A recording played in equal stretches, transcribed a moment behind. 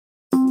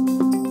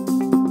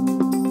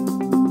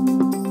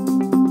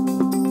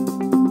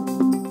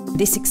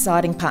This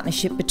exciting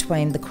partnership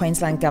between the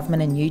Queensland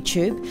Government and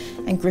YouTube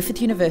and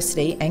Griffith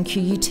University and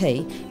QUT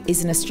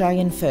is an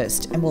Australian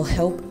first and will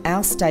help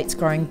our state's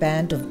growing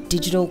band of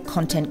digital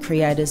content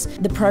creators.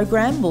 The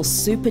program will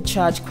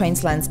supercharge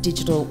Queensland's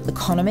digital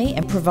economy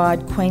and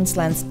provide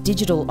Queensland's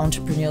digital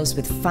entrepreneurs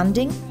with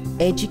funding,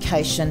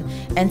 education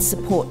and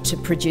support to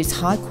produce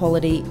high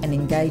quality and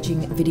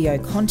engaging video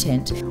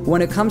content.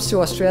 When it comes to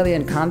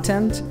Australian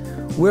content,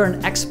 we're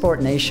an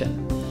export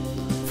nation.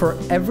 For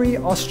every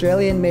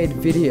Australian-made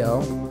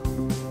video,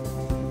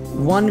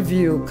 1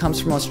 view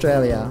comes from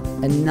Australia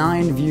and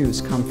 9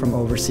 views come from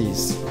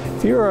overseas.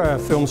 If you're a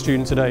film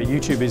student today,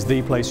 YouTube is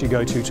the place you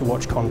go to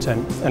watch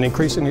content, and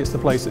increasingly it's the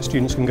place that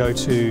students can go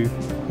to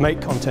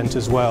make content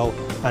as well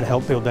and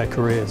help build their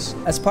careers.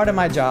 As part of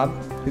my job,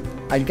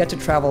 I get to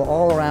travel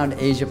all around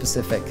Asia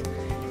Pacific,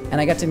 and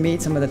I get to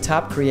meet some of the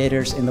top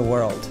creators in the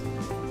world.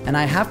 And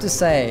I have to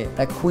say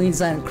that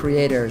Queensland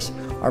creators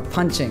are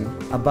punching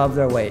above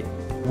their weight.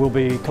 We'll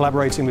be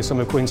collaborating with some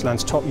of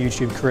Queensland's top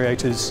YouTube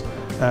creators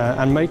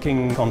and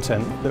making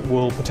content that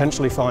will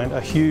potentially find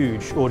a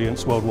huge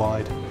audience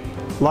worldwide.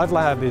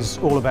 LiveLab is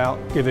all about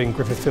giving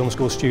Griffith Film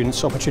School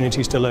students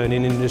opportunities to learn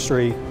in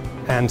industry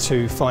and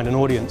to find an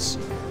audience.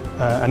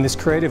 And this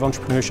creative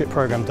entrepreneurship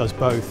program does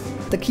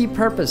both. The key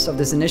purpose of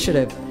this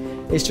initiative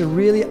is to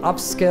really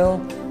upskill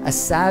a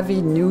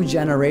savvy new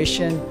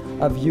generation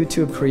of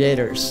YouTube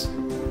creators.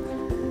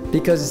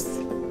 Because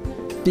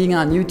being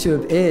on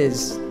YouTube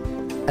is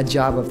a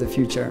job of the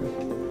future.